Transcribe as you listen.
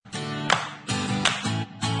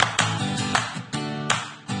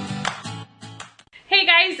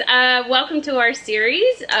guys, welcome to our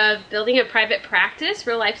series of Building a Private Practice,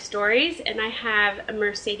 Real Life Stories, and I have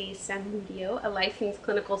Mercedes Sanmudio, a licensed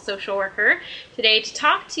clinical social worker, today to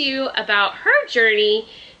talk to you about her journey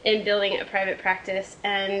in building a private practice,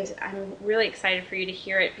 and I'm really excited for you to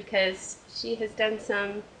hear it because she has done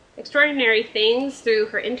some extraordinary things through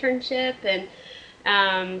her internship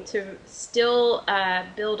and to still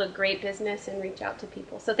build a great business and reach out to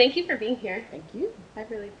people. So thank you for being here. Thank you. I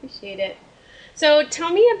really appreciate it. So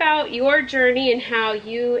tell me about your journey and how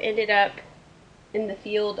you ended up in the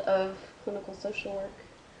field of clinical social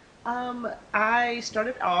work. I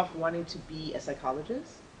started off wanting to be a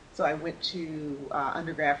psychologist. So I went to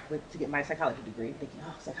undergrad to get my psychology degree, thinking,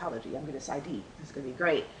 oh, psychology, I'm going to PsyD. This is going to be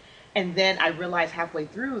great. And then I realized halfway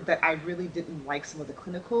through that I really didn't like some of the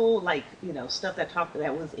clinical, stuff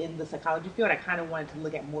that was in the psychology field. I kind of wanted to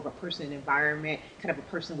look at more of a person and environment, kind of a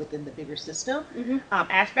person within the bigger system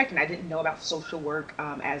aspect. And I didn't know about social work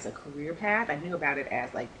as a career path. I knew about it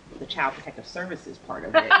as like the Child Protective Services part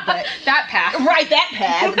of it. But that path. Right, that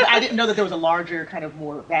path. But I didn't know that there was a larger, kind of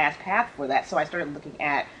more vast path for that. So I started looking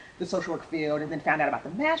at the social work field, and then found out about the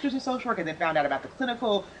master's in social work, and then found out about the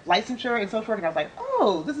clinical licensure in social work, and I was like,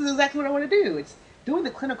 oh, this is exactly what I want to do. It's doing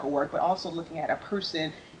the clinical work, but also looking at a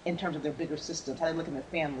person in terms of their bigger systems, how they look in their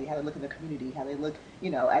family, how they look in their community, how they look,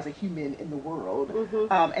 as a human in the world.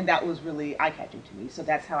 And that was really eye-catching to me. So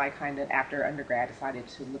that's how I kind of, after undergrad, decided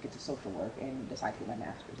to look into social work and decided to get my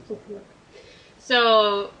master's in social work.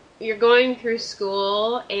 So you're going through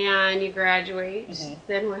school and you graduate.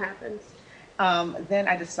 Then what happens? Then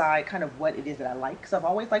I decide kind of what it is that I like, because I've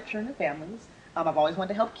always liked children and families. I've always wanted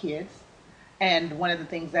to help kids. And one of the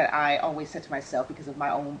things that I always said to myself, because of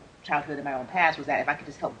my own childhood and my own past, was that if I could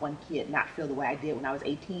just help one kid not feel the way I did when I was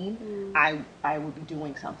 18, I would be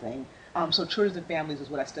doing something. So children and families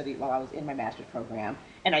was what I studied while I was in my master's program.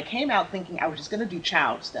 And I came out thinking I was just going to do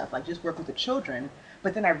child stuff, like just work with the children.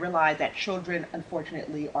 But then I realized that children,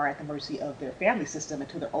 unfortunately, are at the mercy of their family system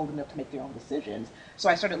until they're old enough to make their own decisions. So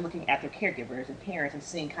I started looking at their caregivers and parents and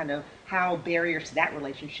seeing kind of how barriers to that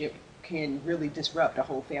relationship can really disrupt a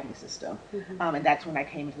whole family system. And that's when I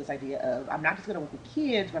came into this idea of, I'm not just going to work with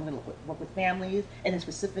kids, but I'm going to work with families, and then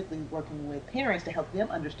specifically working with parents to help them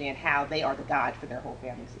understand how they are the guide for their whole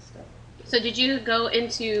family system. So did you go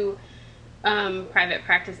into private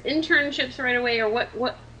practice internships right away, or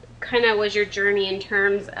what kind of was your journey in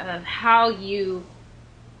terms of how you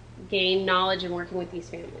gained knowledge in working with these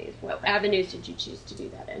families? What avenues did you choose to do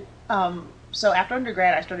that in? So after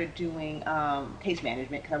undergrad, I started doing case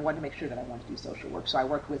management because I wanted to make sure that I wanted to do social work. So I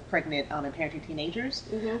worked with pregnant and parenting teenagers,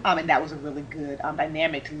 and that was a really good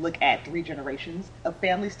dynamic to look at 3 generations of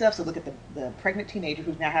family stuff. So look at the pregnant teenager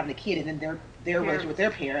who's now having a kid, and then their relationship with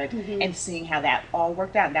their parent, and seeing how that all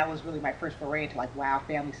worked out. And that was really my first foray into like, wow,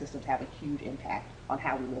 family systems have a huge impact on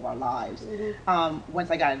how we live our lives.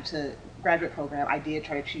 Once I got into graduate program, I did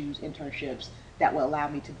try to choose internships that will allow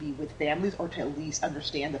me to be with families or to at least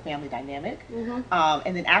understand the family dynamic.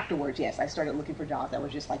 And then afterwards, yes, I started looking for jobs that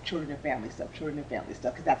was just like children and family stuff,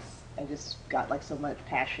 because I just got like so much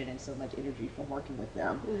passion and so much energy from working with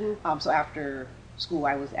them. So after school,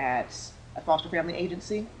 I was at a foster family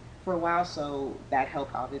agency for a while, so that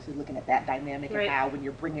helped obviously looking at that dynamic and how when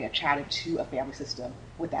you're bringing a child into a family system,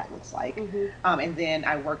 what that looks like. And then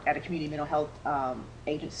I worked at a community mental health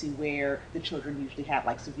agency where the children usually have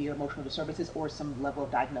like severe emotional disturbances or some level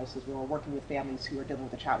of diagnosis, where we're working with families who are dealing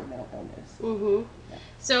with a child with mental illness.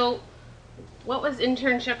 So what was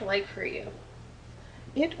internship like for you?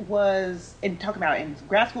 It was, and talking about in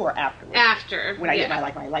grad school or afterwards? After. When I get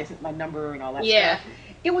my license, my number and all that stuff.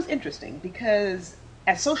 It was interesting because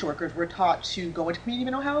as social workers, we're taught to go into community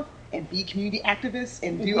mental health and be community activists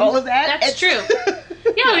and do all of that. That's true.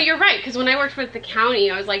 Yeah, you're right. Because when I worked with the county,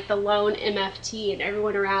 I was like the lone MFT, and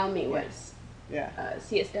everyone around me was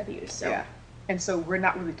CSW. So. Yeah. And so we're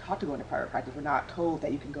not really taught to go into private practice. We're not told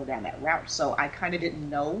that you can go down that route. So I kind of didn't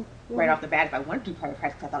know right off the bat if I wanted to do private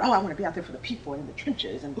practice. I thought, I want to be out there for the people and in the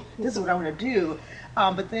trenches, and this is what I want to do.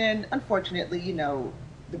 But then, unfortunately,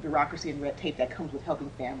 the bureaucracy and red tape that comes with helping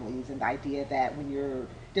families, and the idea that when you're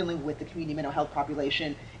dealing with the community mental health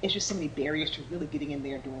population, it's just so many barriers to really getting in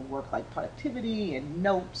there and doing work like productivity and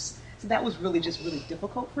notes. So that was really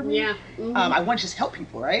difficult for me. I want to just help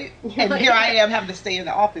people, right? And here I am having to stay in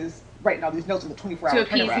the office writing all these notes in the 24-hour turnaround. To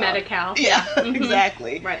appease Medi-Cal. Yeah,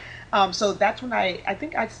 exactly. Right. So that's when I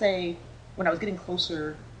think I'd say when I was getting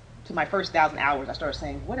closer to my first 1,000 hours, I started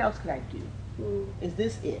saying, what else could I do? Is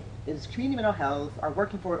this it? Is community mental health or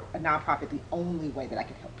working for a nonprofit the only way that I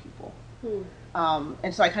can help people?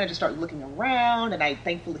 And so I kind of just started looking around, and I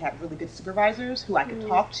thankfully had really good supervisors who I could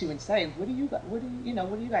talk to and say, what are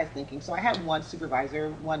you guys thinking? So I had one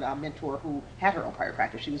supervisor, one mentor who had her own private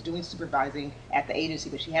practice. She was doing supervising at the agency,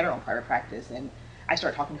 but she had her own private practice. And I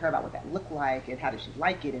started talking to her about what that looked like and how did she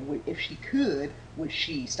like it, and if she could, would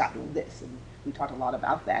she stop doing this? And we talked a lot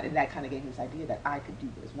about that, and that kind of gave me this idea that I could do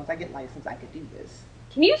this. Once I get licensed, I could do this.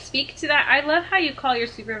 Can you speak to that? I love how you call your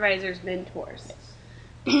supervisors mentors. Yes.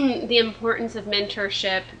 The importance of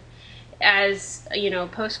mentorship as,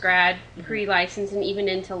 post-grad, pre-license, and even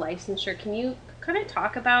into licensure. Can you kind of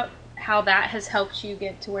talk about how that has helped you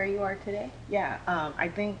get to where you are today? Yeah, I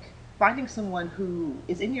think finding someone who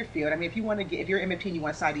is in your field. I mean, if you're MFT and you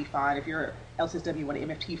want to PsyD, fine. If you're LCSW, you want to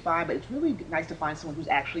MFT, fine. But it's really nice to find someone who's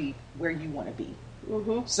actually where you want to be.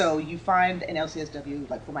 Mm-hmm. So you find an LCSW,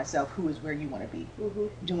 like for myself, who is where you want to be,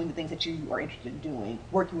 doing the things that you are interested in doing,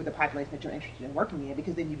 working with the population that you're interested in working in,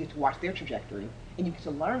 because then you get to watch their trajectory and you get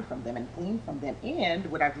to learn from them and glean from them. And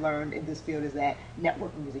what I've learned in this field is that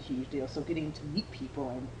networking is a huge deal. So getting to meet people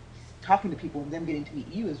and talking to people and them getting to meet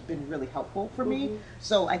you has been really helpful for me.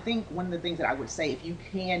 So I think one of the things that I would say, if you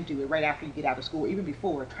can do it right after you get out of school, or even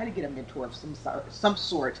before, try to get a mentor of some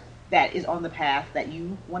sort that is on the path that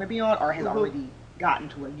you want to be on or has already gotten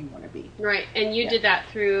to where you want to be. Right. And you did that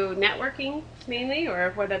through networking mainly,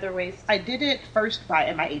 or what other ways? I did it first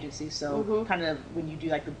at my agency. So kind of when you do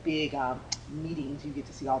like the big meetings, you get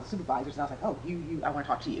to see all the supervisors. And I was like, oh, I want to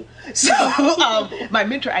talk to you. So my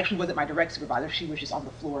mentor actually wasn't my direct supervisor. She was just on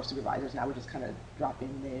the floor of supervisors, and I would just kind of drop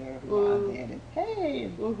in there every now and then and,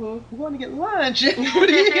 hey, we want to get lunch,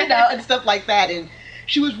 and stuff like that. And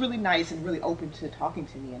she was really nice and really open to talking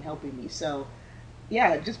to me and helping me. So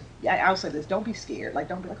yeah, I'll say this, don't be scared. Like,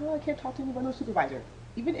 don't be like, oh, I can't talk to anybody, no supervisor.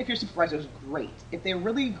 Even if your supervisor is great, if they're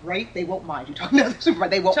really great, they won't mind you talking to the supervisor.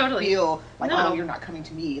 They won't feel like, oh, you're not coming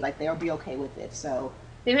to me. Like, they'll be okay with it. So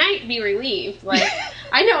they might be relieved. Like,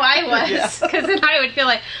 I know I was, because then I would feel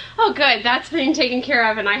like, oh, good, that's been taken care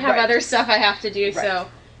of, and I have other stuff I have to do. So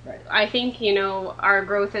I think, our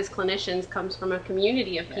growth as clinicians comes from a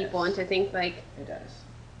community of people, and to think like it does.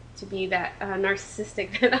 To be that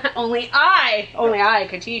narcissistic that only I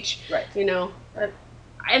could teach,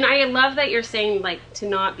 and I love that you're saying like to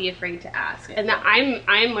not be afraid to ask, and that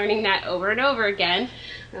I'm learning that over and over again.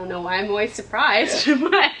 I don't know why I'm always surprised,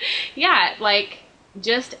 but like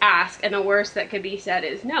just ask, and the worst that could be said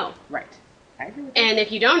is no. Right. I agree with and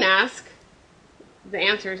if you don't ask, the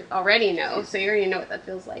answer is already no, so you already know what that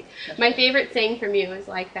feels like. My favorite saying from you is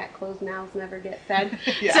like that closed mouths never get fed.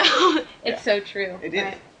 So it's so true. It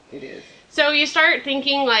is. It is. So you start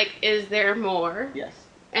thinking, like, is there more? Yes.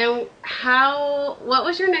 And what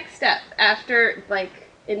was your next step after, like,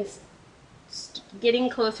 getting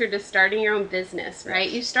closer to starting your own business, right?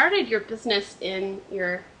 Yes. You started your business in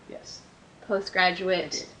your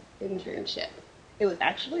postgraduate internship. It was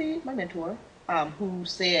actually my mentor who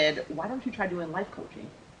said, why don't you try doing life coaching?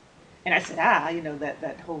 And I said,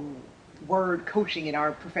 that whole word coaching in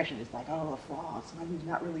our profession is like, oh, a fraud, someone who's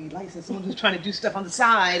not really licensed, someone who's trying to do stuff on the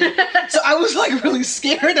side. So I was like really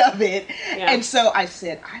scared of it. Yeah. And so I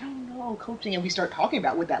said, I don't know, coaching. And we start talking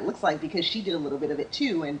about what that looks like because she did a little bit of it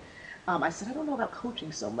too. And I said, I don't know about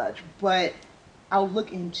coaching so much, but I'll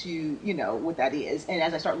look into, what that is. And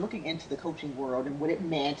as I start looking into the coaching world and what it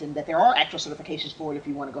meant, and that there are actual certifications for it if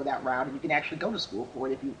you want to go that route, and you can actually go to school for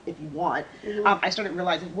it if you want, I started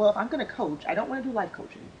realizing, well, if I'm going to coach, I don't want to do life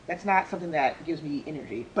coaching. That's not something that gives me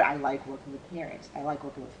energy, but I like working with parents. I like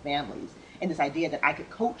working with families. And this idea that I could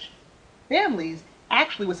coach families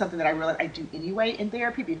actually was something that I realized I do anyway in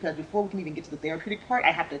therapy, because before we can even get to the therapeutic part,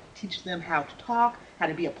 I have to teach them how to talk, how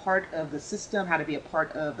to be a part of the system, how to be a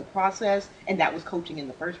part of the process, and that was coaching in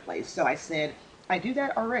the first place. So I said, I do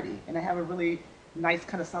that already, and I have a really nice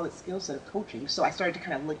kind of solid skill set of coaching. So I started to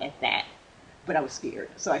kind of look at that, but I was scared.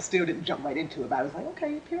 So I still didn't jump right into it, but I was like,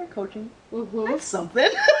 okay, parent coaching, that's something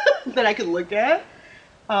that I could look at.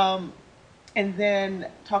 And then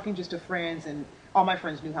talking just to friends, and all my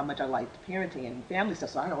friends knew how much I liked parenting and family stuff,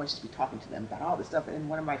 so I'd always just be talking to them about all this stuff. And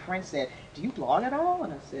one of my friends said, do you blog at all?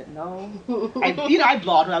 And I said, no. I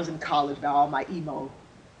blogged when I was in college about all my emo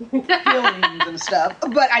feelings and stuff,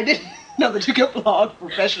 but I didn't know that you could blog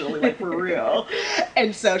professionally, like for real.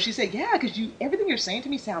 And so she said, yeah, because everything you're saying to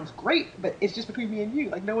me sounds great, but it's just between me and you.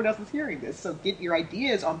 Like, no one else is hearing this, so get your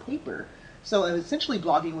ideas on paper. So essentially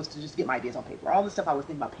blogging was to just get my ideas on paper. All the stuff I was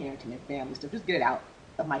thinking about parenting and family stuff, just get it out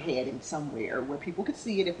of my head in somewhere where people could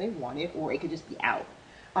see it if they want it, or it could just be out.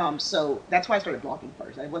 So that's why I started blogging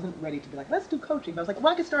first. I wasn't ready to be like, let's do coaching. But I was like,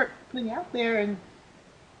 well, I could start putting it out there and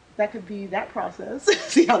that could be that process.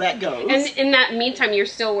 See how that goes. And in that meantime, you're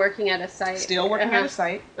still working at a site. Still working at a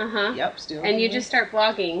site. Yep, still. And you just start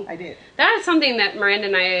blogging. I did. That is something that Miranda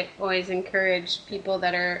and I always encourage people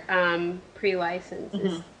that are pre-licensed.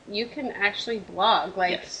 Is you can actually blog,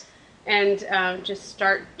 and just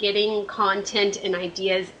start getting content and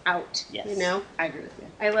ideas out. Yes. You know? I agree with you.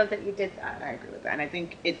 I love that you did that. I agree with that. And I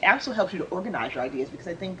think it also helps you to organize your ideas, because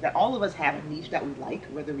I think that all of us have a niche that we like,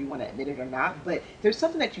 whether we want to admit it or not. But there's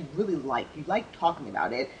something that you really like. You like talking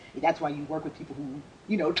about it. That's why you work with people who,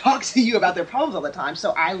 you know, talk to you about their problems all the time.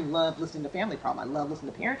 So I love listening to family problems. I love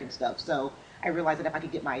listening to parenting stuff. So I realized that if I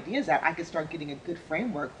could get my ideas out, I could start getting a good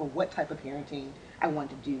framework for what type of parenting I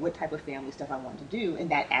want to do, what type of family stuff I want to do.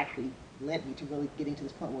 And that actually led me to really getting to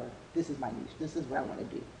this point where this is my niche. This is what I want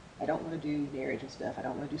to do. I don't want to do marriage and stuff. I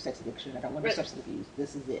don't want to do sex addiction. I don't want to do substance abuse.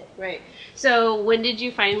 This is it. Right. So when did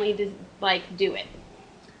you finally do it?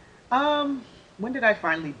 When did I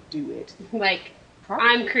finally do it?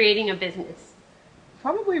 I'm creating a business.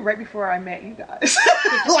 Probably right before I met you guys.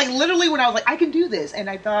 Literally when I was like, I can do this. And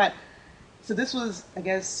I thought, so this was, I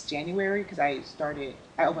guess, January, because I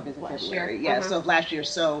opened my business in February. Yeah, so last year.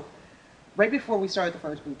 So right before we started the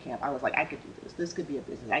first boot camp, I was like, I could do this. This could be a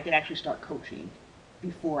business. I could actually start coaching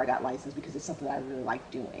before I got licensed, because it's something that I really like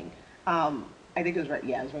doing. I think it was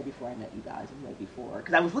right before I met you guys, and right before,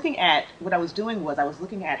 because I was looking at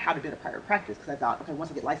how to build a private practice, because I thought, okay, once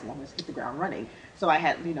I get licensed, I'm going to hit the ground running. So I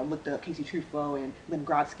had, looked up Casey Truffaut and Lynn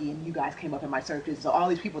Grotsky, and you guys came up in my searches. So all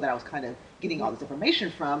these people that I was kind of getting all this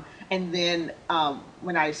information from. And then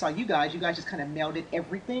when I saw you guys just kind of melded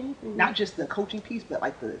everything, not just the coaching piece, but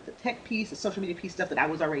like the tech piece, the social media piece, stuff that I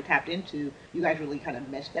was already tapped into. You guys really kind of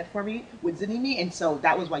meshed that for me with Zinni. And so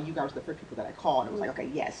that was why you guys were the first people that I called. And it was like, okay,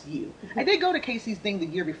 yes, you. I did go to Casey's thing the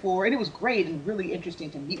year before, and it was great and really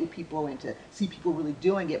interesting to meet with people and to see people really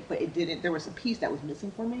doing it, but there was a piece that was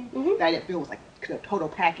missing for me that I didn't feel was like a total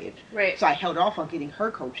package. Right. So I held off on getting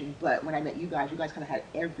her coaching, but when I met you guys kind of had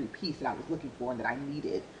every piece that I was looking for and that I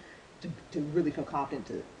needed to really feel confident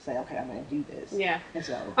to say, okay, I'm going to do this. Yeah.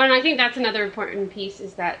 And I think that's another important piece,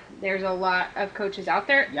 is that there's a lot of coaches out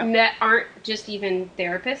there that aren't just even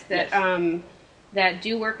therapists, that that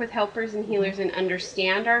do work with helpers and healers and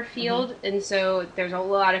understand our field. And so there's a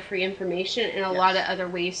lot of free information and a lot of other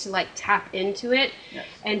ways to tap into it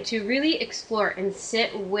and to really explore and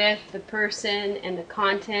sit with the person and the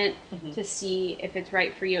content to see if it's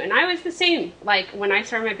right for you. And I was the same. When I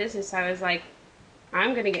started my business, I was like,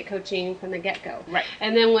 I'm going to get coaching from the get-go. Right.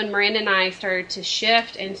 And then when Miranda and I started to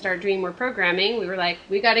shift and start doing more programming, we were like,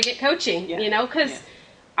 we got to get coaching, because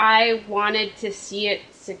I wanted to see it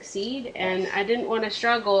succeed, and I didn't want to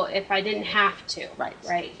struggle if I didn't have to. Right.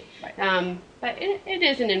 But it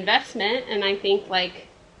is an investment, and I think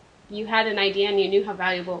you had an idea and you knew how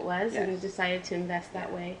valuable it was and decided to invest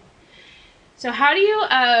that way. So how do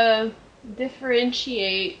you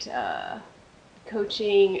differentiate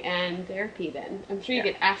coaching and therapy then? I'm sure you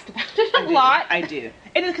get asked about it a lot. I do.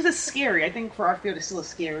 And because it's scary. I think for our field it's still a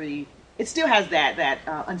scary, it still has that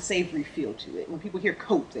unsavory feel to it. When people hear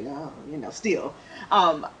coach, they go, still.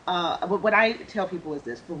 But what I tell people is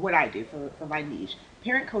this, for what I do, for my niche,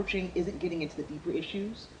 parent coaching isn't getting into the deeper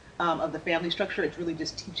issues of the family structure. It's really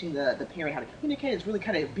just teaching the parent how to communicate. It's really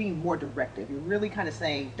kind of being more directive. You're really kind of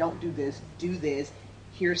saying, don't do this, do this.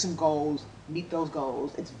 Here's some goals, meet those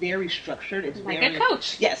goals. It's very structured. It's like a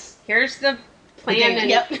coach. Yes. Here's the plan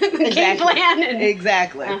the game plan.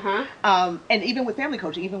 Exactly. And even with family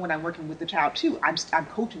coaching, even when I'm working with the child too, I'm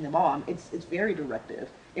coaching them all. It's very directive.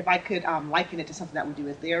 If I could liken it to something that we do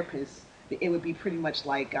as therapists, it would be pretty much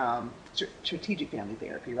like strategic family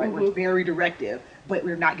therapy, right? Where it's very directive, but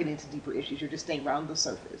we're not getting into deeper issues. You're just staying around the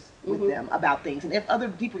surface with them about things. And if other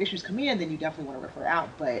deeper issues come in, then you definitely want to refer out.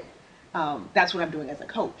 But that's what I'm doing as a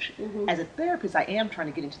coach. As a therapist, I am trying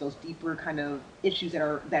to get into those deeper kind of issues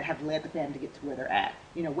that have led the family to get to where they're at.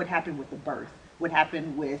 What happened with the birth? What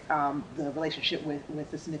happened with the relationship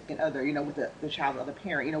with the significant other? With the child's other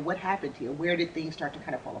parent? What happened here? Where did things start to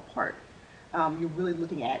kind of fall apart? You're really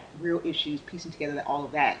looking at real issues, piecing together all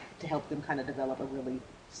of that to help them kind of develop a really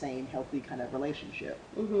sane, healthy kind of relationship.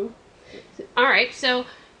 All right, so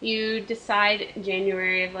you decide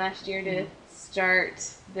January of last year to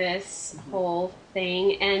start this whole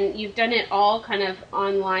thing, and you've done it all kind of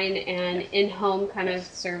online and in-home kind of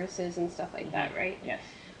services and stuff like that, right? Yes.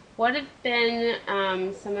 What have been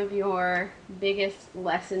some of your biggest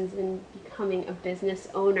lessons in becoming a business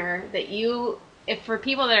owner that if for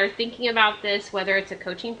people that are thinking about this, whether it's a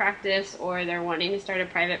coaching practice or they're wanting to start a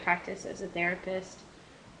private practice as a therapist,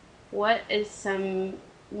 what is some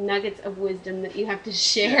nuggets of wisdom that you have to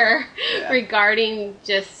share regarding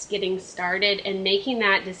just getting started and making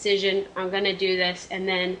that decision, I'm going to do this, and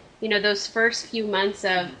then, those first few months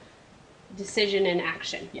of decision and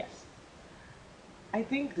action? Yes. I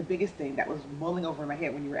think the biggest thing that was mulling over in my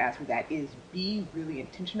head when you were asking that is be really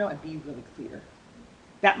intentional and be really clear.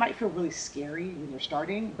 That might feel really scary when you're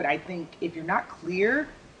starting, but I think if you're not clear,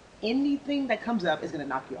 anything that comes up is going to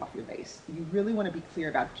knock you off your base. You really want to be clear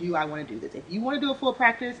about, do I want to do this? If you want to do a full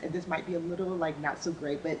practice, and this might be a little not so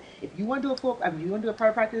great, but if you want to do you want to do a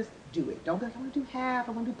private practice, do it. Don't be like, I want to do half,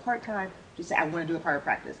 I want to do part-time. Just say, I want to do a private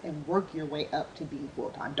practice and work your way up to being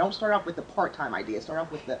full-time. Don't start off with the part-time idea. Start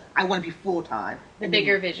off with I want to be full-time. The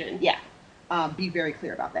bigger vision. Yeah. Be very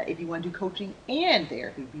clear about that. If you want to do coaching and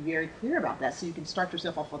therapy, be very clear about that so you can start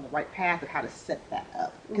yourself off on the right path of how to set that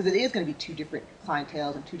up. Because it is going to be 2 different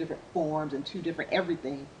clienteles and 2 different forms and 2 different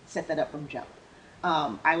everything. Set that up from jump.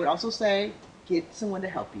 I would also say get someone to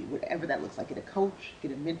help you, whatever that looks like. Get a coach,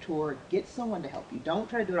 get a mentor, get someone to help you. Don't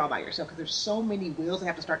try to do it all by yourself because there's so many wheels that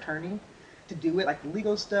have to start turning to do it, like the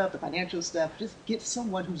legal stuff, the financial stuff. Just get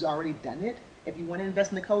someone who's already done it. If you want to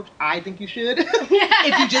invest in the coach, I think you should.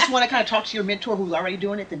 If you just want to kind of talk to your mentor who's already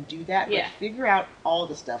doing it, then do that. But figure out all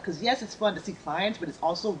the stuff. Because yes, it's fun to see clients, but it's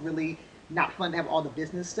also really not fun to have all the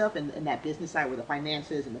business stuff and that business side where the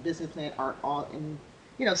finances and the business plan aren't all in,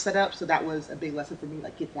 set up. So that was a big lesson for me,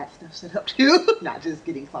 like get that stuff set up too, not just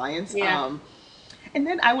getting clients. And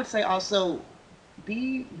then I would say also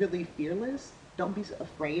be really fearless. Don't be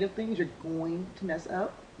afraid of things you're going to mess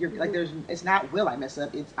up. It's not will I mess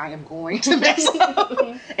up, it's I am going to mess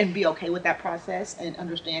up. And be okay with that process and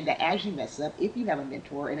understand that as you mess up, if you have a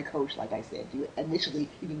mentor and a coach, like I said, initially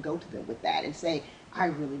you can go to them with that and say, I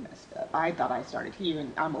really messed up. I thought I started here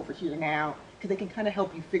and I'm over here now. Because they can kind of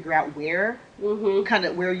help you figure out where you kind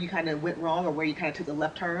of went wrong or where you kind of took the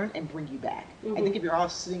left turn and bring you back. I think if you're all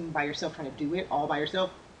sitting by yourself trying to do it all by yourself,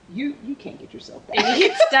 you can't get yourself back. And you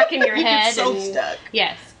get stuck in your head. Get so stuck.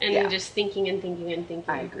 Yes, and just thinking and thinking and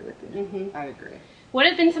thinking. I agree with you. I agree. What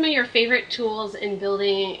have been some of your favorite tools in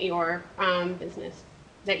building your business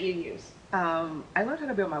that you use? I learned how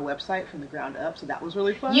to build my website from the ground up, so that was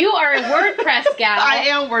really fun. You are a WordPress gal. I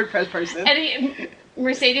am a WordPress person. And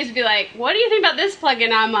Mercedes would be like, what do you think about this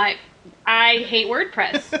plugin? I'm like, I hate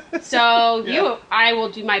WordPress. So I will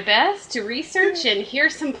do my best to research and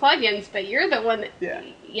here's some plugins, but you're the one that,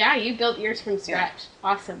 you built yours from scratch.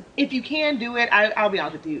 Yeah. Awesome. If you can do it, I'll be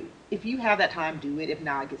honest with you. If you have that time, do it. If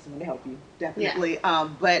not, get someone to help you. Definitely. Yeah.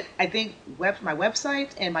 But I think my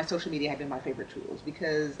website and my social media have been my favorite tools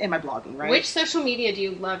and my blogging, right? Which social media do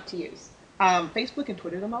you love to use? Facebook and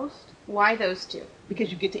Twitter the most. Why those 2?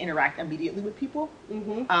 Because you get to interact immediately with people.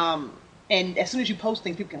 And as soon as you post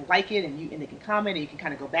things, people can like it and they can comment and you can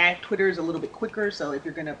kind of go back. Twitter is a little bit quicker, so if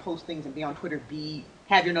you're going to post things and be on Twitter,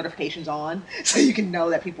 have your notifications on so you can know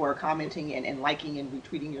that people are commenting and liking and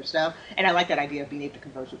retweeting your stuff. And I like that idea of being able to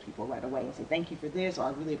converse with people right away and say, thank you for this, or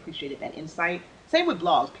I really appreciated that insight. Same with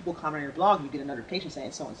blogs. People comment on your blog, you get a notification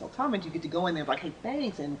saying so-and-so comment. You get to go in there and be like, hey,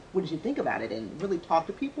 thanks, and what did you think about it? And really talk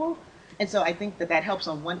to people. And so I think that helps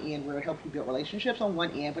on one end where it helps you build relationships on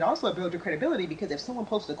one end, but also it builds your credibility because if someone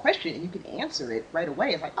posts a question and you can answer it right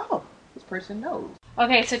away, it's like, oh, this person knows.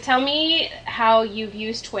 Okay, so tell me how you've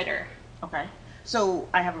used Twitter. Okay. So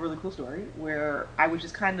I have a really cool story where I was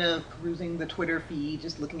just kind of perusing the Twitter feed,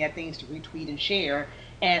 just looking at things to retweet and share.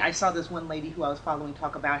 And I saw this one lady who I was following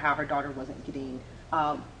talk about how her daughter wasn't getting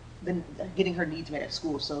her needs met at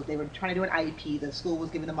school. So they were trying to do an IEP. The school was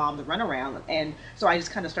giving the mom the runaround. And so I just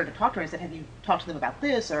kind of started to talk to her and said, have you talked to them about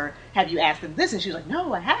this? Or have you asked them this? And she was like,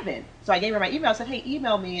 no, I haven't. So I gave her my email. I said, hey,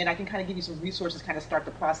 email me and I can kind of give you some resources, kind of start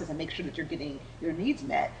the process and make sure that you're getting your needs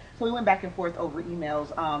met. So we went back and forth over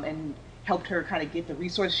emails and helped her kind of get the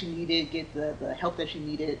resources she needed, get the help that she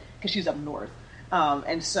needed because she was up north.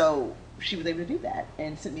 And so she was able to do that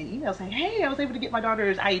and sent me an email saying, hey, I was able to get my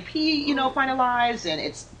daughter's IEP, finalized, and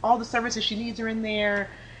it's all the services she needs are in there.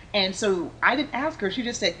 And so I didn't ask her. She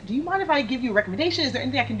just said, do you mind if I give you a recommendation? Is there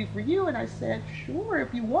anything I can do for you? And I said, sure,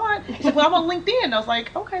 if you want. She said, well, I'm on LinkedIn. I was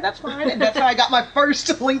like, okay, that's fine. And that's how I got my first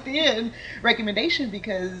LinkedIn recommendation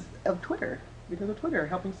because of Twitter,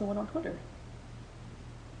 helping someone on Twitter.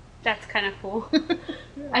 That's kind of cool.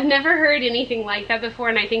 I've never heard anything like that before,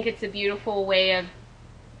 and I think it's a beautiful way of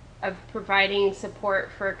providing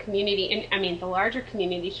support for a community. And I mean, the larger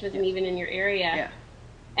community, she wasn't even in your area. Yeah.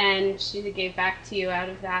 And she gave back to you out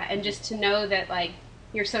of that. And just to know that, like,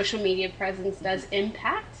 your social media presence does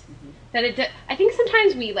impact. That I think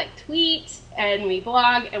sometimes we, like, tweet and we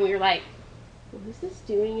blog and we're like, well, is this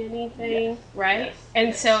doing anything? Yes. Right? Yes.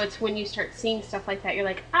 And so it's when you start seeing stuff like that, you're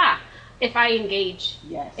like, if I engage,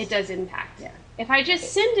 it does impact. Yeah. if I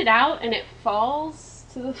just send it out and it falls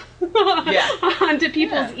to onto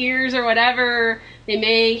people's ears or whatever, they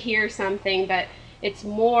may hear something, but it's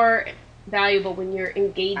more valuable when you're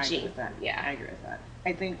engaging. I agree with that. Yeah, I agree with that.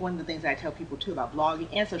 I think one of the things that I tell people too about blogging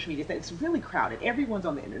and social media is that it's really crowded. Everyone's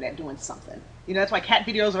on the internet doing something. You know, that's why cat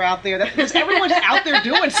videos are out there. Because everyone's out there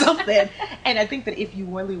doing something. And I think that if you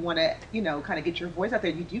really want to, you know, kind of get your voice out there,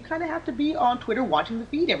 you do kind of have to be on Twitter watching the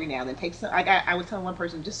feed every now and then. Take some. I was telling one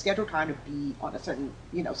person, just schedule time to be on a certain,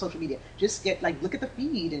 you know, social media. Just look at the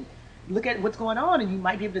feed and look at what's going on, and you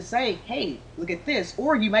might be able to say, hey, look at this.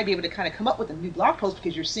 Or you might be able to kind of come up with a new blog post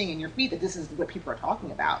because you're seeing in your feed that this is what people are talking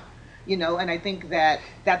about. You know, and I think that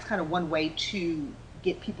that's kind of one way to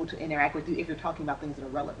get people to interact with you if you're talking about things that are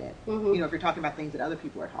relevant. You know, if you're talking about things that other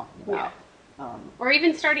people are talking about. Or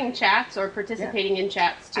even starting chats or participating in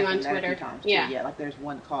chats too on Twitter. Yeah, like there's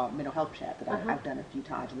one called Mental Health Chat that I've done a few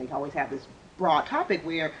times, and they always have this broad topic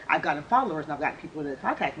where I've gotten followers and I've gotten people to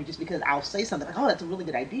contact me just because I'll say something like, oh, that's a really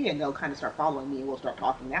good idea, and they'll kind of start following me and we'll start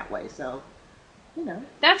talking that way. So, you know.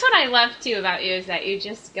 That's what I love too about you, is that you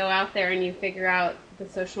just go out there and you figure out the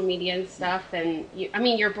social media and stuff, and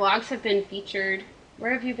your blogs have been featured.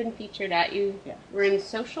 Where have you been featured at? You were in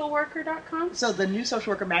socialworker.com? So the New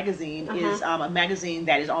Social Worker magazine is a magazine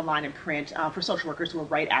that is online and print for social workers who are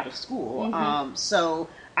right out of school. So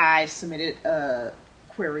I submitted a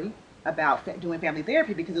query about doing family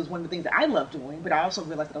therapy because it was one of the things that I love doing, but I also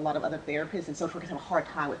realized that a lot of other therapists and social workers have a hard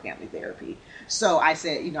time with family therapy. So I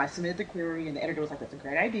said, you know, I submitted the query, and the editor was like, that's a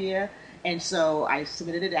great idea. And so I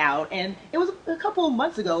submitted it out, and it was a couple of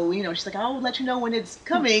months ago, you know, she's like, I'll let you know when it's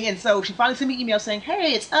coming. And so she finally sent me an email saying,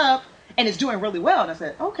 hey, it's up, and it's doing really well. And I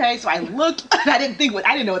said, okay. So I looked, I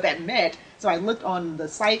didn't know what that meant. So I looked on the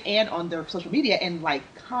site and on their social media, and like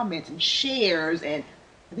comments and shares, and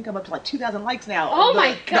I think I'm up to like 2,000 likes now. Oh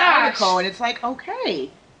my gosh. The article, and it's like, okay.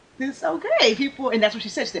 This okay. People, and that's what she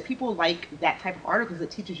said. She said people like that type of article because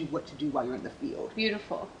it teaches you what to do while you're in the field.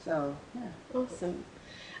 Beautiful. So, yeah. Awesome.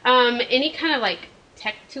 Any kind of like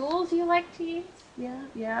tech tools you like to use?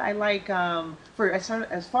 Yeah. I like for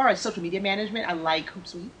as far as social media management, I like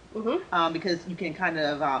Hootsuite because you can kind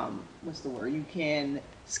of you can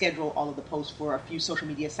schedule all of the posts for a few social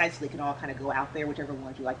media sites so they can all kind of go out there, whichever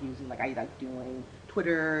ones you like using. Like I like doing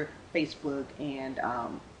Twitter, Facebook, and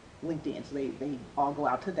LinkedIn, so they all go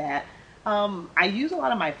out to that. I use a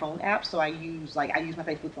lot of my phone apps, so I use my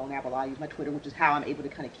Facebook phone app a lot. I use my Twitter, which is how I'm able to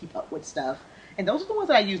kind of keep up with stuff. And those are the ones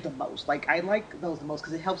that I use the most. Like, I like those the most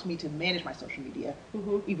because it helps me to manage my social media,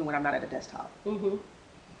 even when I'm not at a desktop.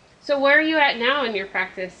 So where are you at now in your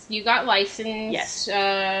practice? You got licensed. Yes.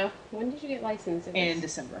 When did you get licensed? In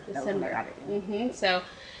December. That was when I got it. So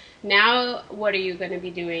now what are you going to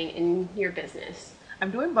be doing in your business? I'm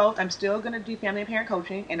doing both. I'm still going to do family and parent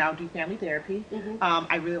coaching, and I'll do family therapy.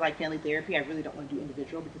 I really like family therapy. I really don't want to do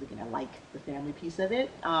individual because, again, I like the family piece of it.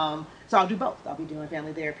 So I'll do both. I'll be doing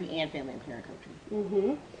family therapy and family and parent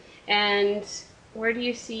coaching. And where do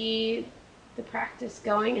you see the practice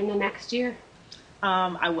going in the next year?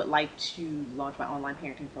 I would like to launch my online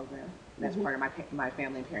parenting program. That's part of my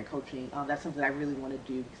family and parent coaching. That's something I really want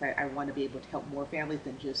to do because I want to be able to help more families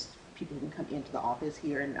than just people who can come into the office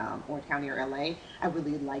here in Orange County or LA. I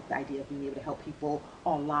really like the idea of being able to help people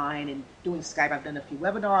online and doing Skype. I've done a few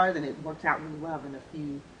webinars and it works out really well. I've done a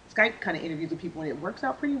few Skype kind of interviews with people and it works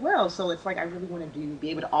out pretty well. So it's like I really want to be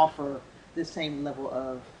able to offer the same level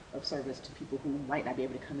of service to people who might not be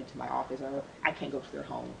able to come into my office or I can't go to their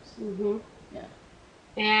homes. Yeah.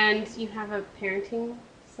 And you have a parenting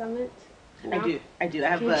summit? No? I do. I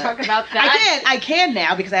have. Can you talk about that? I can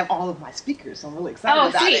now because I have all of my speakers, so I'm really excited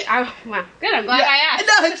about it. Well, good. I'm glad I asked.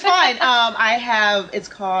 No, it's fine. I have. It's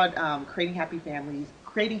called Creating Healthy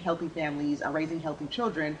Families, Raising Healthy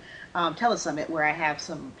Children. Telesummit, where I have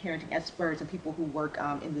some parenting experts and people who work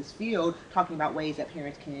in this field talking about ways that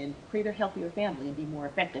parents can create a healthier family and be more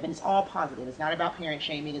effective. And it's all positive. It's not about parent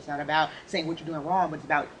shaming. It's not about saying what you're doing wrong, but it's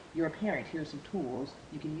about you're a parent. Here's some tools.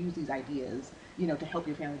 You can use these ideas, to help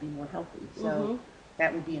your family be more healthy. So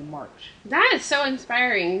that will be in March. That is so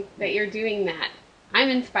inspiring that you're doing that. I'm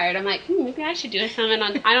inspired. I'm like, maybe I should do a summit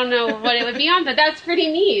on, I don't know what it would be on, but that's pretty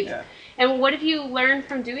neat. Yeah. And what have you learned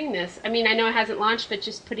from doing this? I mean, I know it hasn't launched, but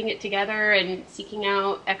just putting it together and seeking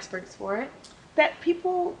out experts for it? That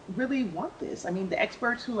people really want this. I mean, the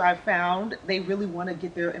experts who I've found, they really want to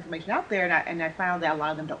get their information out there, and I found that a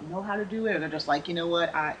lot of them don't know how to do it, or they're just like, you know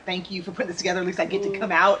what, thank you for putting this together, at least I get to come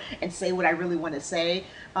out and say what I really want to say.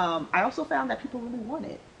 I also found that people really want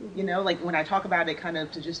it. Like when I talk about it kind of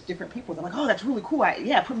to just different people, they're like, oh, that's really cool.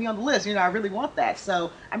 Put me on the list. I really want that.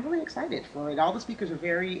 So I'm really excited for it. All the speakers are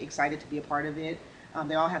very excited to be a part of it.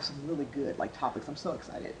 They all have some really good like topics. I'm so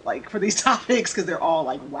excited like for these topics because they're all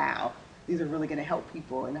like, wow, these are really going to help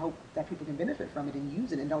people and hope that people can benefit from it and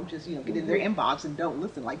use it and don't just get in their inbox and don't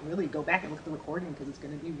listen. Like really go back and look at the recording because it's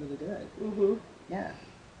going to be really good. Yeah.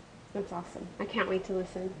 That's awesome. I can't wait to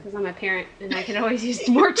listen because I'm a parent and I can always use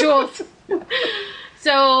more tools.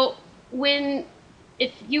 So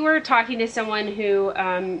if you were talking to someone who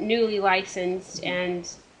newly licensed and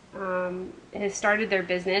has started their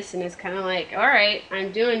business and is kind of like, all right,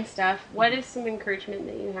 I'm doing stuff, what is some encouragement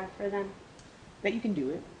that you have for them? That you can do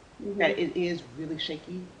it. That it is really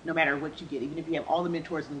shaky no matter what you get. Even if you have all the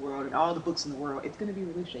mentors in the world and all the books in the world, it's going to be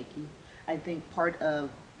really shaky. I think part of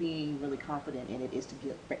being really confident in it is to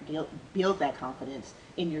build that confidence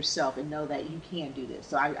in yourself and know that you can do this.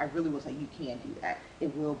 So I really will say you can do that.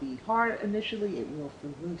 It will be hard initially. It will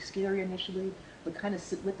feel really scary initially, but kind of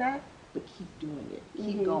sit with that, but keep doing it.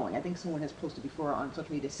 Keep going. I think someone has posted before on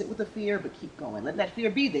social media, sit with the fear, but keep going. Let that fear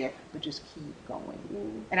be there, but just keep going.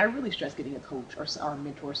 And I really stress getting a coach or a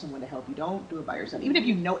mentor, someone to help you. Don't do it by yourself. Even if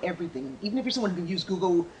you know everything, even if you're someone who can use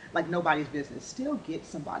Google like nobody's business, still get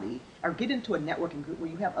somebody or get into a networking group where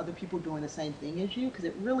you have other people doing the same thing as you, because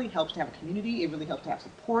it really helps to have a community. It really helps to have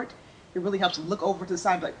support. It really helps to look over to the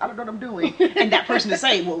side and be like, I don't know what I'm doing. And that person to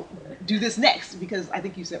say, well, do this next. Because I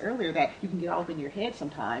think you said earlier that you can get all up in your head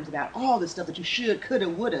sometimes about all the stuff that you should, coulda,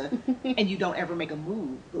 woulda, and you don't ever make a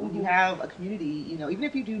move. But when you have a community, even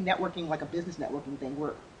if you do networking, like a business networking thing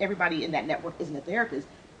where everybody in that network isn't a therapist,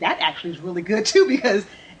 that actually is really good too, because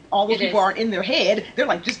all those people aren't in their head. They're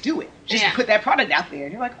like, just do it. Just put that product out there.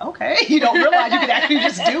 And you're like, okay. You don't realize you can actually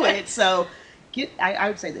just do it. So I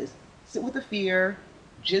would say this, sit with the fear.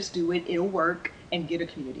 Just do it. It'll work, and get a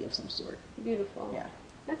community of some sort. Beautiful. Yeah.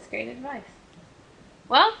 That's great advice.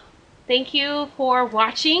 Well, thank you for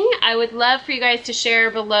watching. I would love for you guys to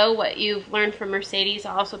share below what you've learned from Mercedes.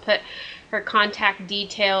 I'll also put her contact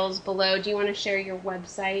details below. Do you want to share your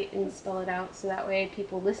website and spell it out so that way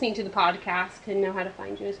people listening to the podcast can know how to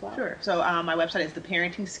find you as well? Sure. So my website is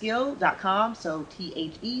theparentingskill.com. So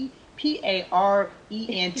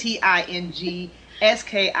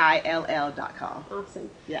TheParentingSkill.com.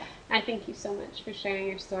 Awesome. Yeah. I thank you so much for sharing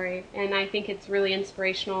your story. And I think it's really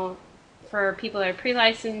inspirational for people that are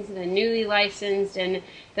pre-licensed and newly licensed and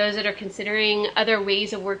those that are considering other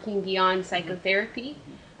ways of working beyond psychotherapy.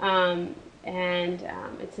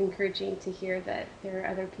 It's encouraging to hear that there are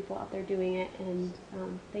other people out there doing it. And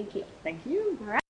thank you. Thank you. All right.